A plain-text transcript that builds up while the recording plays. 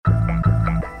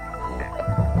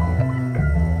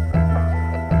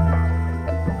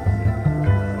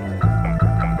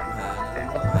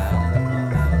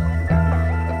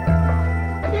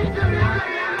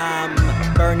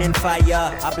burning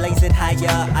fire, I blaze it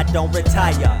higher, I don't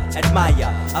retire,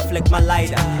 admire, I flick my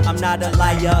lighter, I'm not a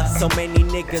liar. So many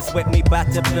niggas with me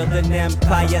bout to build an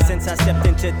empire. Since I stepped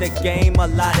into the game, a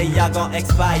lot of y'all gon'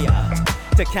 expire.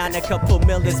 To count a couple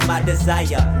mil is my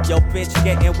desire. Yo bitch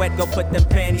getting wet, go put them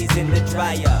panties in the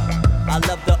dryer. I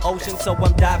love the ocean, so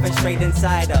I'm diving straight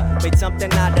inside her. Made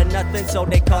something out of nothing, so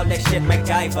they call that shit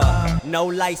MacGyver. No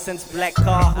license, black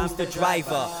car, who's the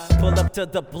driver? Pull up to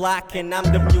the block and I'm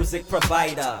the music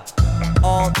provider.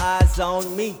 All eyes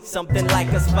on me, something like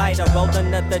a spider. Roll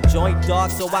another joint,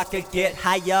 dog, so I could get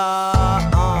higher.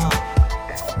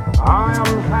 I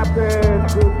am happy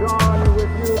to join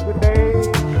with you today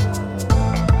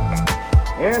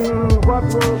in what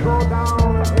will go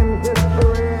down in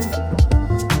history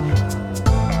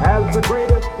as the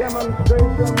greatest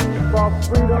demonstration for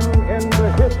freedom in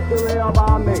the history of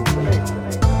our nation.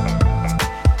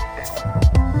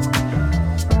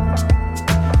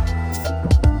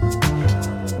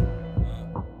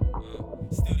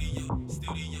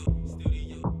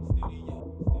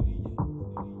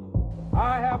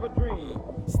 I have a dream.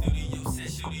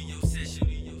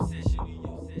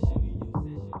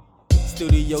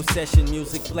 Studio session,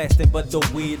 music blasting, but the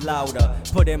weed louder.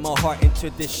 Putting my heart into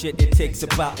this shit, it takes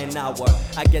about an hour.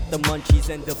 I get the munchies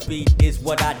and the beat is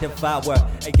what I devour.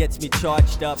 It gets me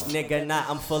charged up, nigga, now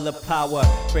I'm full of power.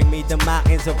 Bring me the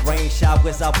mountains of rain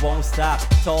showers, I won't stop.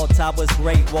 Tall towers,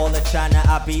 Great Wall of China,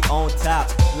 I be on top.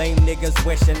 Lame niggas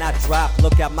wishing I drop,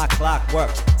 look at my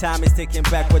clockwork. Time is ticking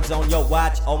backwards on your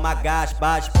watch. Oh my gosh,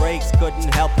 Bosch brakes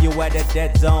couldn't help you at a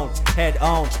dead zone. Head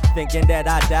on, thinking that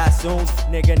I die soon.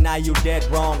 Nigga, now you dead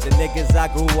wrong. The niggas I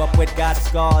grew up with got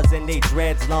scars and they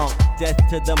dreads long. Death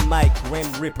to the mic,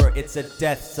 Grim Reaper, it's a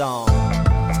death song.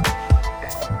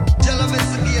 Tell them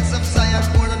it's the gates of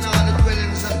Zion.